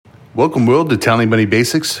Welcome, world, to Telling Money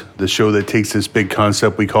Basics, the show that takes this big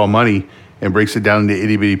concept we call money and breaks it down into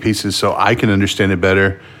itty-bitty pieces so I can understand it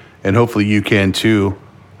better, and hopefully you can too.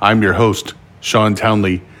 I'm your host, Sean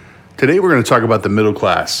Townley. Today we're going to talk about the middle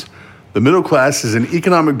class. The middle class is an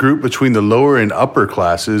economic group between the lower and upper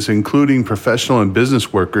classes, including professional and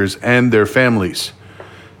business workers and their families.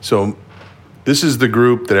 So this is the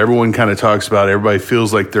group that everyone kind of talks about. Everybody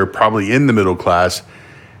feels like they're probably in the middle class.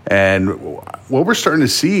 And what we're starting to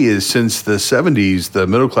see is since the 70s, the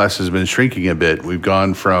middle class has been shrinking a bit. We've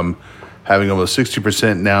gone from having almost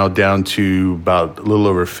 60% now down to about a little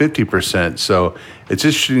over 50%. So it's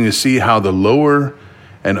interesting to see how the lower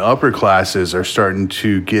and upper classes are starting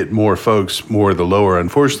to get more folks, more of the lower,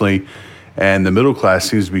 unfortunately, and the middle class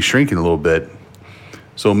seems to be shrinking a little bit.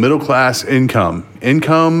 So middle class income.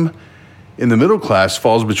 Income in the middle class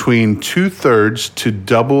falls between 2/3 to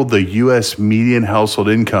double the U.S. median household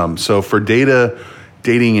income. So for data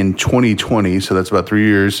dating in 2020, so that's about 3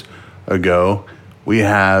 years ago, we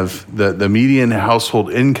have the median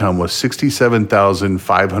household income was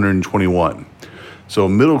 $67,521. So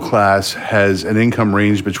middle class has an income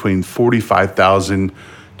range between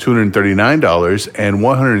 $45,239 and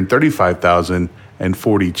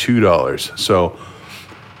 $135,042. So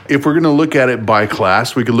if we're going to look at it by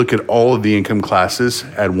class, we could look at all of the income classes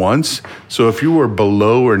at once. So if you were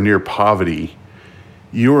below or near poverty,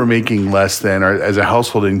 you were making less than, or as a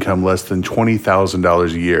household income, less than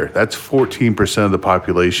 $20,000 a year. That's 14% of the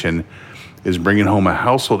population is bringing home a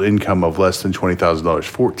household income of less than $20,000.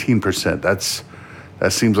 14%.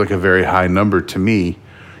 That seems like a very high number to me.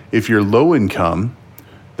 If you're low income,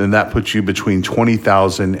 then that puts you between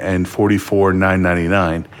 $20,000 and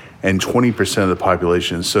 $44,999. And 20% of the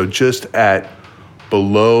population. So just at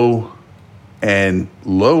below and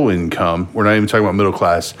low income, we're not even talking about middle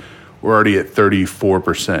class, we're already at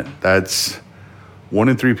 34%. That's 1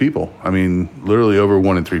 in 3 people. I mean, literally over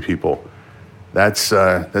 1 in 3 people. That's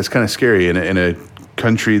kind of scary in a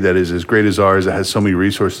country that is as great as ours, that has so many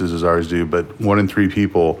resources as ours do, but 1 in 3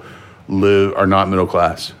 people are not middle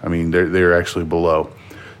class. I mean, they're actually below.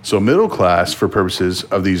 So middle class, for purposes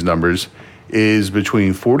of these numbers, is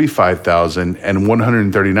between 45,000 and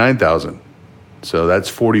 139,000. So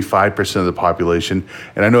that's 45% of the population.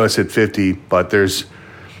 And I know I said 50, but this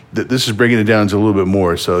is bringing it down to a little bit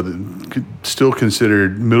more. So still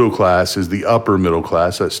considered middle class is the upper middle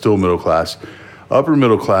class. That's still middle class. Upper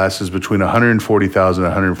middle class is between 140,000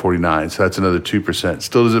 and 149. So that's another 2%.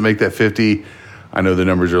 Still doesn't make that 50. I know the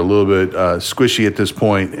numbers are a little bit squishy at this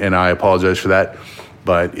point, and I apologize for that.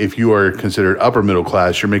 But if you are considered upper middle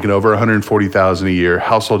class, you're making over $140,000 a year,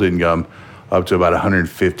 household income up to about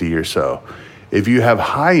 $150 or so. If you have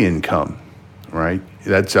high income, right,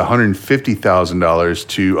 that's $150,000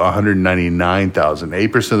 to $199,000.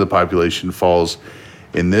 8% of the population falls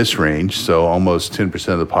in this range, so almost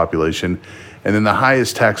 10% of the population. And then the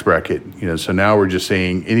highest tax bracket, so now we're just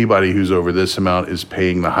saying anybody who's over this amount is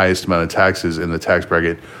paying the highest amount of taxes in the tax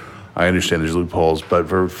bracket. I understand there's loopholes, but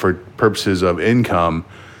for purposes of income,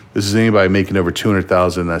 this is anybody making over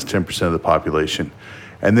 $200,000. That's 10% of the population.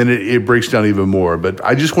 And then it breaks down even more. But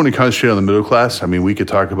I just want to concentrate on the middle class. I mean, we could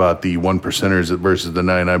talk about the 1%ers versus the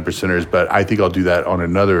 99%ers, but I think I'll do that on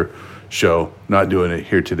another show, not doing it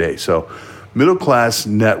here today. So middle class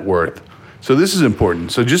net worth. So this is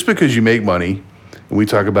important. So just because you make money, and we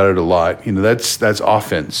talk about it a lot, that's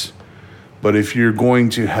offense. But if you're going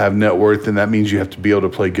to have net worth, then that means you have to be able to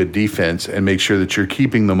play good defense and make sure that you're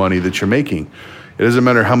keeping the money that you're making. It doesn't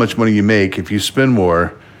matter how much money you make. If you spend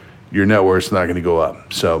more, your net worth is not going to go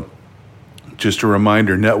up. So just a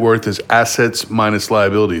reminder, net worth is assets minus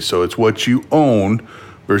liabilities. So it's what you own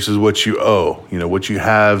versus what you owe. What you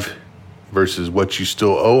have versus what you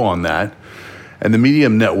still owe on that. And the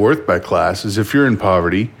median net worth by class is if you're in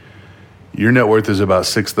poverty, your net worth is about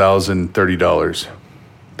 $6,030.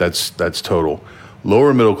 That's total.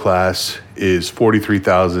 Lower middle class is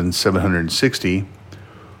 43,760.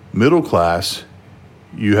 Middle class,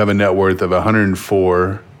 you have a net worth of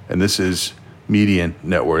 104, and this is median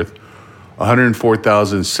net worth,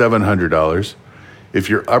 $104,700. If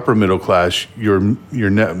you're upper middle class, your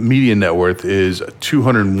median net worth is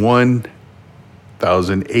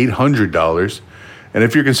 $201,800. And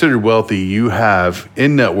if you're considered wealthy, you have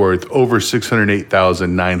in net worth over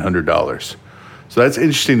 $608,900. So that's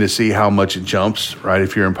interesting to see how much it jumps, right?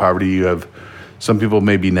 If you're in poverty, you have some people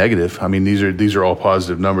may be negative. I mean, these are all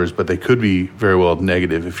positive numbers, but they could be very well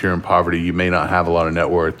negative. If you're in poverty, you may not have a lot of net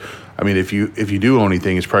worth. I mean, if you do own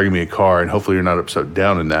anything, it's probably gonna be a car, and hopefully you're not upside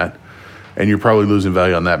down in that. And you're probably losing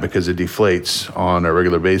value on that because it deflates on a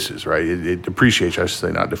regular basis, right? It depreciates, I should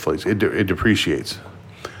say, not deflates. It depreciates.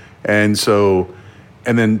 And so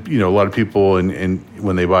And then, a lot of people, and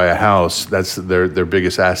when they buy a house, that's their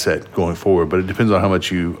biggest asset going forward. But it depends on how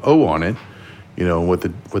much you owe on it, what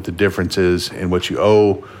the difference is in what you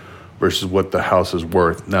owe versus what the house is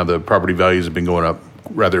worth. Now, the property values have been going up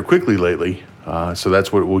rather quickly lately, so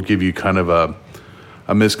that's what will give you kind of a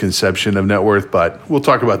misconception of net worth. But we'll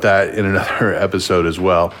talk about that in another episode as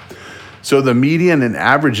well. So the median and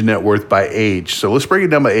average net worth by age. So let's break it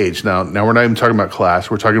down by age. Now we're not even talking about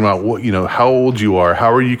class. We're talking about what, how old you are.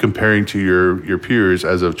 How are you comparing to your peers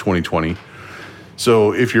as of 2020?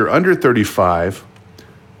 So if you're under 35,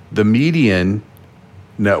 the median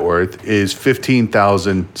net worth is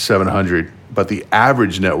 $15,700, but the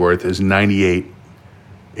average net worth is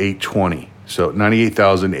 $98,820. So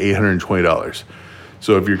 $98,820.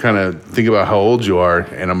 So if you're kind of thinking about how old you are,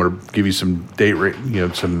 and I'm going to give you some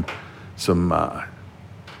some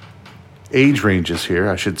age ranges here,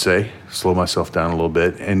 I should say, slow myself down a little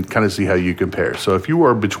bit and kind of see how you compare. So if you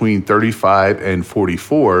are between 35 and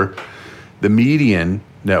 44, the median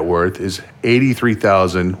net worth is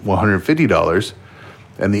 $83,150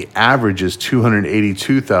 and the average is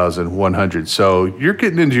 $282,100. So you're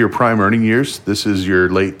getting into your prime earning years. This is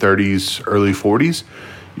your late 30s, early 40s.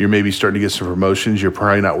 You're maybe starting to get some promotions. You're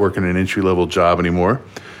probably not working an entry-level job anymore.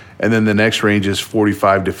 And then the next range is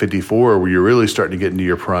 45 to 54, where you're really starting to get into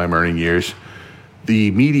your prime earning years.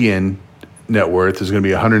 The median net worth is going to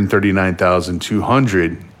be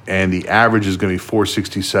 $139,200, and the average is going to be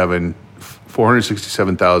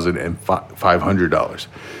 $467,500.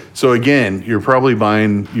 So again, you're probably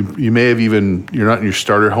buying. You may have even, you're not in your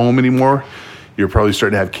starter home anymore. You're probably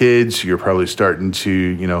starting to have kids. You're probably starting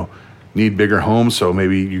to need bigger homes. So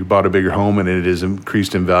maybe you bought a bigger home and it is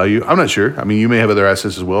increased in value. I'm not sure. I mean, you may have other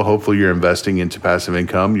assets as well. Hopefully you're investing into passive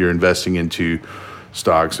income. You're investing into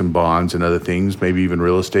stocks and bonds and other things, maybe even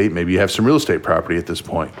real estate. Maybe you have some real estate property at this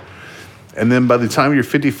point. And then by the time you're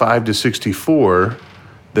 55 to 64,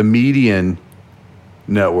 the median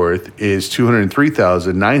net worth is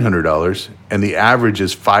 $203,900 and the average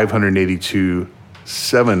is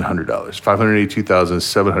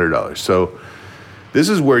 $582,700. So this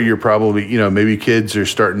is where you're probably, maybe kids are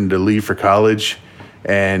starting to leave for college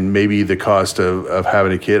and maybe the cost of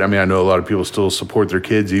having a kid. I mean, I know a lot of people still support their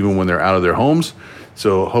kids even when they're out of their homes.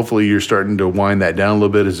 So hopefully you're starting to wind that down a little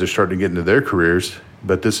bit as they're starting to get into their careers.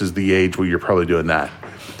 But this is the age where you're probably doing that.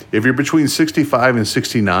 If you're between 65 and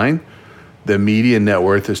 69, the median net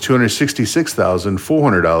worth is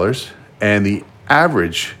 $266,400 and the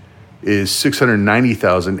average is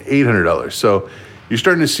 $690,800. So you're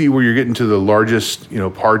starting to see where you're getting to the largest,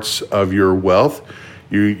 parts of your wealth.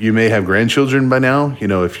 You may have grandchildren by now.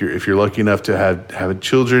 If you're lucky enough to have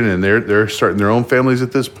children and they're starting their own families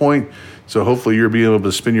at this point. So hopefully you're being able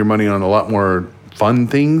to spend your money on a lot more fun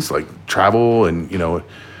things like travel and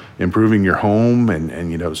improving your home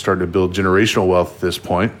and starting to build generational wealth at this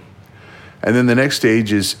point. And then the next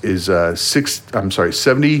stage is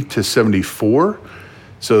 70 to 74.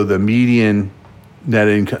 So the median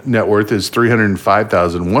net worth is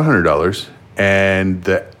 $305,100, and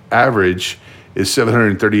the average is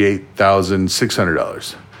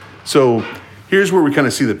 $738,600. So here's where we kind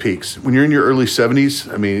of see the peaks. When you're in your early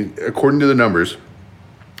 70s, I mean, according to the numbers,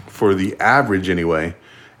 for the average anyway,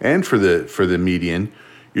 and for the median,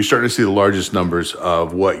 you're starting to see the largest numbers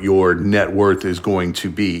of what your net worth is going to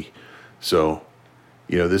be. So,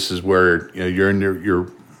 this is where you're in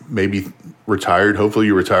your maybe retired. Hopefully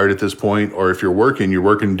you're retired at this point. Or if you're working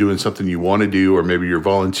doing something you want to do, or maybe you're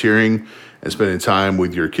volunteering and spending time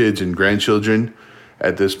with your kids and grandchildren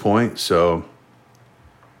at this point. So,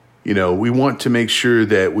 we want to make sure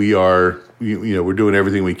that we are, we're doing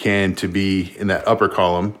everything we can to be in that upper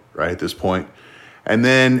column, right, at this point. And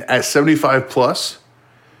then at 75 plus,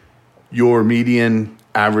 your median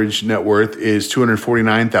average net worth is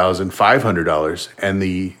 $249,500, and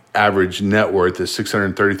the average net worth is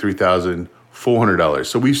 $633,400.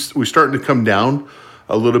 So we're starting to come down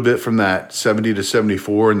a little bit from that 70 to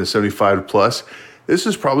 74 and the 75 plus. This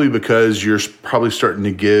is probably because you're probably starting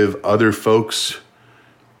to give other folks,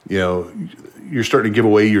 you're starting to give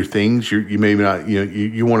away your things. You maybe not,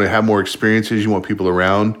 you want to have more experiences. You want people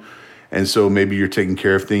around. And so maybe you're taking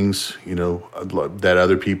care of things, that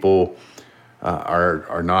other people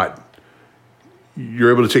are not.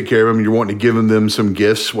 You're able to take care of them. You're wanting to give them some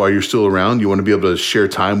gifts while you're still around. You want to be able to share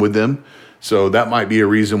time with them. So that might be a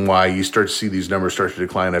reason why you start to see these numbers start to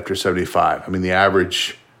decline after 75. I mean, the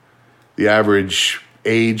average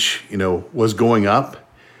age, was going up,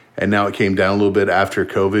 and now it came down a little bit after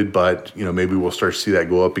COVID, but, maybe we'll start to see that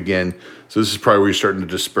go up again. So this is probably where you're starting to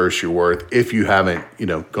disperse your worth if you haven't,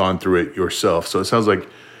 gone through it yourself. So it sounds like,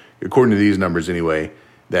 according to these numbers anyway,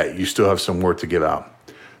 that you still have some work to give out.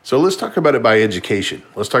 So let's talk about it by education.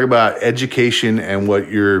 Let's talk about education and what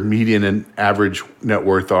your median and average net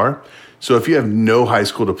worth are. So if you have no high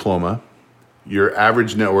school diploma, your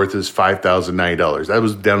average net worth is $5,090. That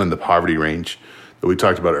was down in the poverty range that we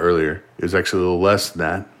talked about earlier. It was actually a little less than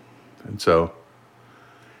that.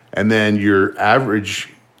 And then your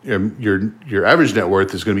average net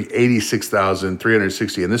worth is going to be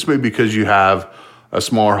 $86,360. And this may be because you have a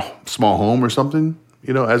small home or something,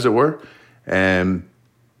 as it were. And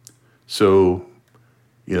so,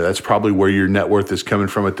 that's probably where your net worth is coming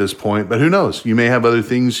from at this point. But who knows? You may have other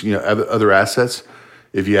things, other assets.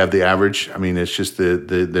 If you have the average, it's just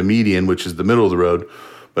the median, which is the middle of the road.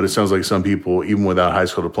 But it sounds like some people, even without high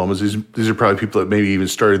school diplomas, these are probably people that maybe even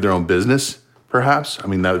started their own business, perhaps. That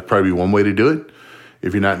would probably be one way to do it.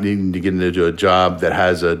 If you're not needing to get into a job that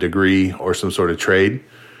has a degree or some sort of trade,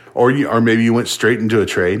 or maybe you went straight into a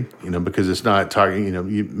trade, because it's not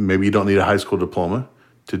talking, maybe you don't need a high school diploma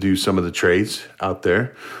to do some of the trades out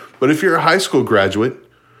there. But if you're a high school graduate,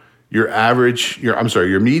 your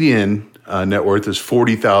median net worth is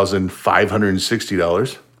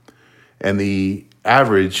 $40,560, and the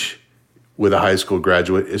average with a high school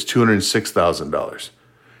graduate is $206,000.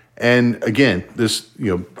 And again, this,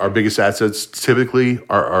 our biggest assets typically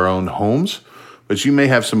are our own homes, but you may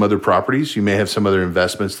have some other properties. You may have some other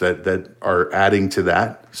investments that are adding to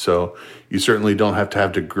that. So you certainly don't have to have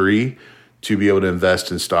a degree to be able to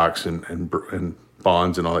invest in stocks and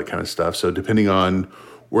bonds and all that kind of stuff. So depending on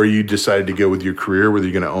where you decided to go with your career, whether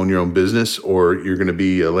you're going to own your own business or you're going to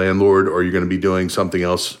be a landlord or you're going to be doing something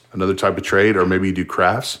else, another type of trade, or maybe you do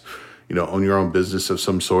crafts, own your own business of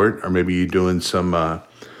some sort, or maybe you're doing some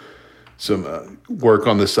work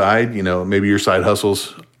on the side, maybe your side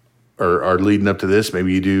hustles are leading up to this.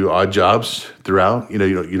 Maybe you do odd jobs throughout,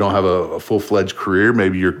 you don't have a full-fledged career.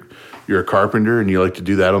 Maybe you're a carpenter and you like to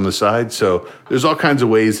do that on the side. So there's all kinds of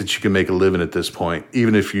ways that you can make a living at this point,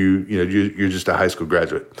 even if you're just a high school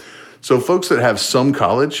graduate. So folks that have some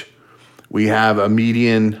college, we have a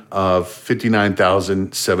median of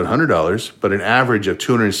 $59,700, but an average of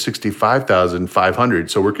 $265,500.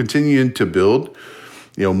 So we're continuing to build.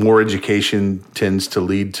 More education tends to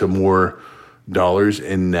lead to more dollars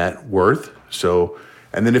in net worth. So,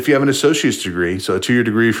 and then if you have an associate's degree, so a 2-year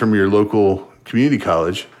degree from your local community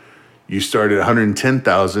college, you start at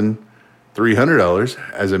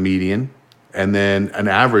 $110,300 as a median, and then an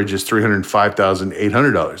average is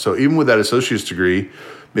 $305,800. So even with that associate's degree,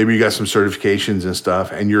 maybe you got some certifications and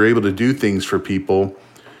stuff, and you're able to do things for people.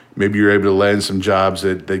 Maybe you're able to land some jobs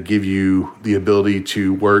that give you the ability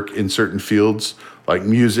to work in certain fields like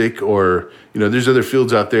music, or, there's other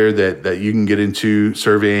fields out there that you can get into,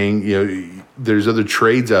 surveying, there's other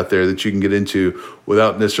trades out there that you can get into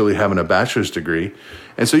without necessarily having a bachelor's degree.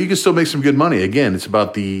 And so you can still make some good money. Again, it's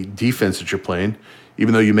about the defense that you're playing.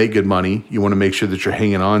 Even though you make good money, you want to make sure that you're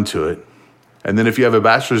hanging on to it. And then if you have a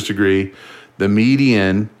bachelor's degree, the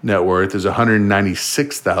median net worth is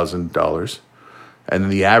 $196,000, and then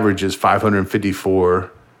the average is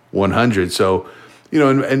 $554,100. So,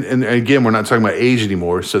 and again, we're not talking about age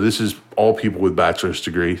anymore. So this is all people with bachelor's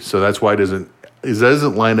degree. So that's why it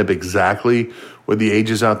doesn't line up exactly with the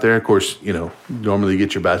ages out there. Of course, normally you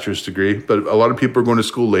get your bachelor's degree, but a lot of people are going to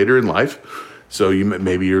school later in life. So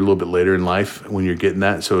maybe you're a little bit later in life when you're getting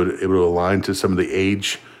that. So it will align to some of the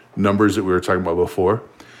age numbers that we were talking about before.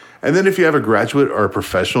 And then if you have a graduate or a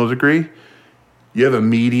professional degree, you have a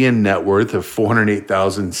median net worth of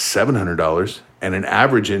 $408,700 and an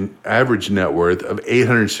average net worth of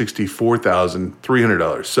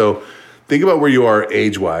 $864,300. So think about where you are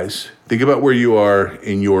age-wise. Think about where you are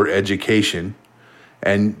in your education,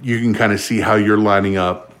 and you can kind of see how you're lining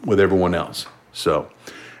up with everyone else. So,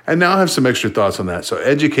 and now I have some extra thoughts on that. So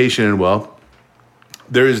education and wealth,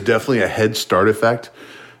 there is definitely a head start effect.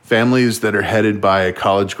 Families that are headed by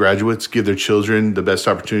college graduates give their children the best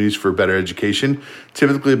opportunities for better education,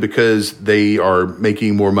 typically because they are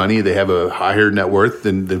making more money. They have a higher net worth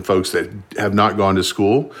than folks that have not gone to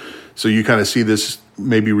school. So you kind of see this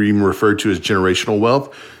maybe even referred to as generational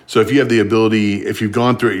wealth. So if you have the ability, if you've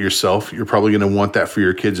gone through it yourself, you're probably going to want that for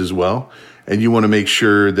your kids as well. And you want to make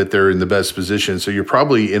sure that they're in the best position. So you're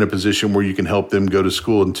probably in a position where you can help them go to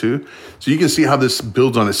school too. So you can see how this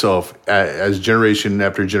builds on itself as generation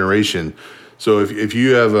after generation. So if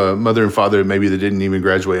you have a mother and father maybe that didn't even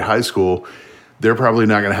graduate high school, they're probably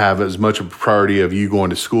not going to have as much of a priority of you going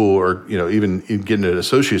to school or even getting an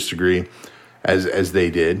associate's degree as they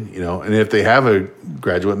did. And if they have a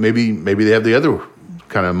graduate, maybe they have the other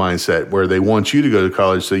kind of mindset where they want you to go to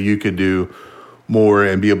college so you could do more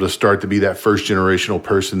and be able to start to be that first generational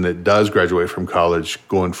person that does graduate from college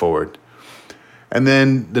going forward. And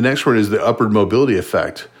then the next one is the upward mobility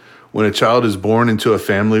effect. When a child is born into a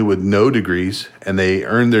family with no degrees and they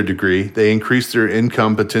earn their degree, they increase their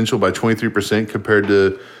income potential by 23% compared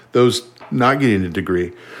to those not getting a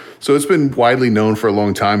degree. So it's been widely known for a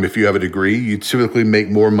long time, if you have a degree, you typically make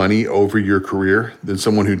more money over your career than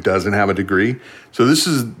someone who doesn't have a degree. So this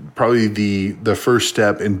is probably the first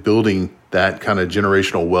step in building that kind of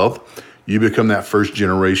generational wealth. You become that first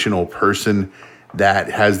generational person that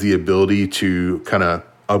has the ability to kind of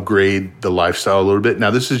upgrade the lifestyle a little bit.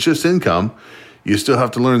 Now, this is just income. You still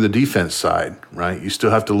have to learn the defense side, right? You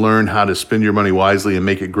still have to learn how to spend your money wisely and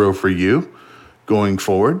make it grow for you going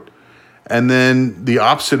forward. And then the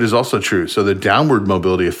opposite is also true. So the downward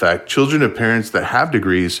mobility effect, children of parents that have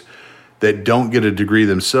degrees that don't get a degree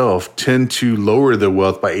themselves tend to lower their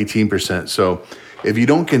wealth by 18%. So if you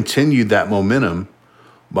don't continue that momentum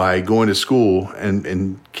by going to school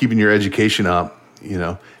and keeping your education up,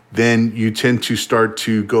 then you tend to start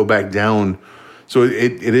to go back down. So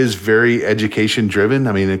it is very education driven.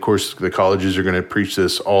 I mean, of course, the colleges are going to preach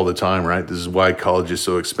this all the time, right? This is why college is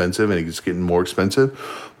so expensive and it's getting more expensive.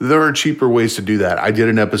 There are cheaper ways to do that. I did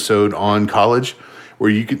an episode on college where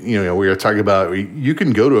you can, we were talking about you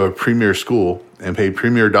can go to a premier school and pay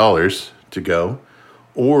premier dollars to go,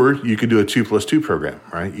 or you could do a 2+2 program,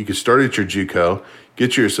 right? You could start at your JUCO,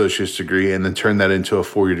 get your associate's degree, and then turn that into a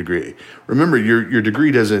 4-year degree. Remember, your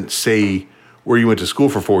degree doesn't say where you went to school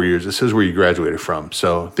for 4 years. It says where you graduated from.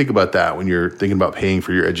 So think about that when you're thinking about paying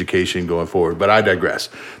for your education going forward. But I digress.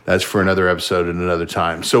 That's for another episode and another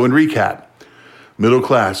time. So in recap, middle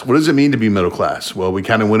class. What does it mean to be middle class? Well, we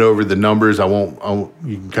kind of went over the numbers. You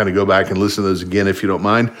can kind of go back and listen to those again if you don't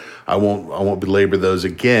mind. I won't belabor those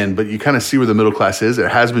again, but you kind of see where the middle class is.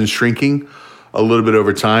 It has been shrinking a little bit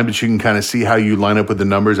over time, but you can kind of see how you line up with the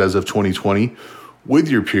numbers as of 2020 with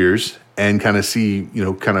your peers and kind of see,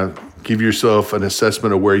 kind of give yourself an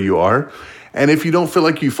assessment of where you are. And if you don't feel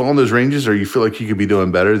like you fall in those ranges or you feel like you could be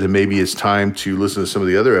doing better, then maybe it's time to listen to some of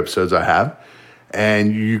the other episodes I have.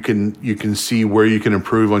 And you can see where you can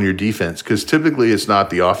improve on your defense, because typically it's not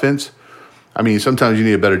the offense. I mean, sometimes you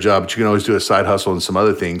need a better job, but you can always do a side hustle and some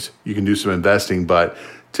other things. You can do some investing, but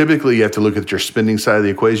typically you have to look at your spending side of the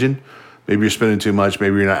equation. Maybe you're spending too much.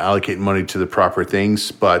 Maybe you're not allocating money to the proper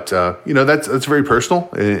things. But that's very personal,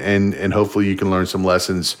 and hopefully you can learn some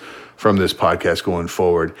lessons from this podcast going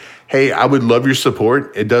forward. Hey, I would love your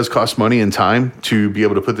support. It does cost money and time to be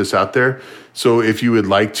able to put this out there. So if you would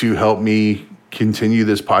like to help me continue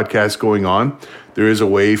this podcast going on, there is a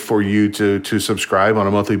way for you to subscribe on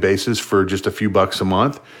a monthly basis for just a few bucks a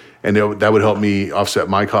month. And that would help me offset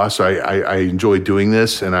my costs. So I enjoy doing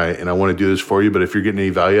this, and I want to do this for you. But if you're getting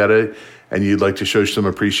any value out of it and you'd like to show some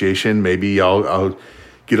appreciation, maybe I'll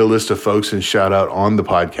get a list of folks and shout out on the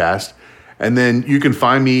podcast. And then you can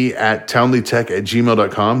find me at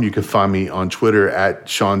townleytech@gmail.com. You can find me on Twitter at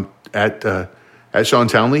Sean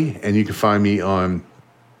Townley, and you can find me on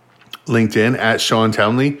LinkedIn at Sean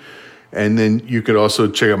Townley. And then you could also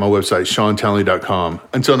check out my website, SeanTownley.com.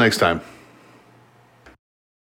 Until next time.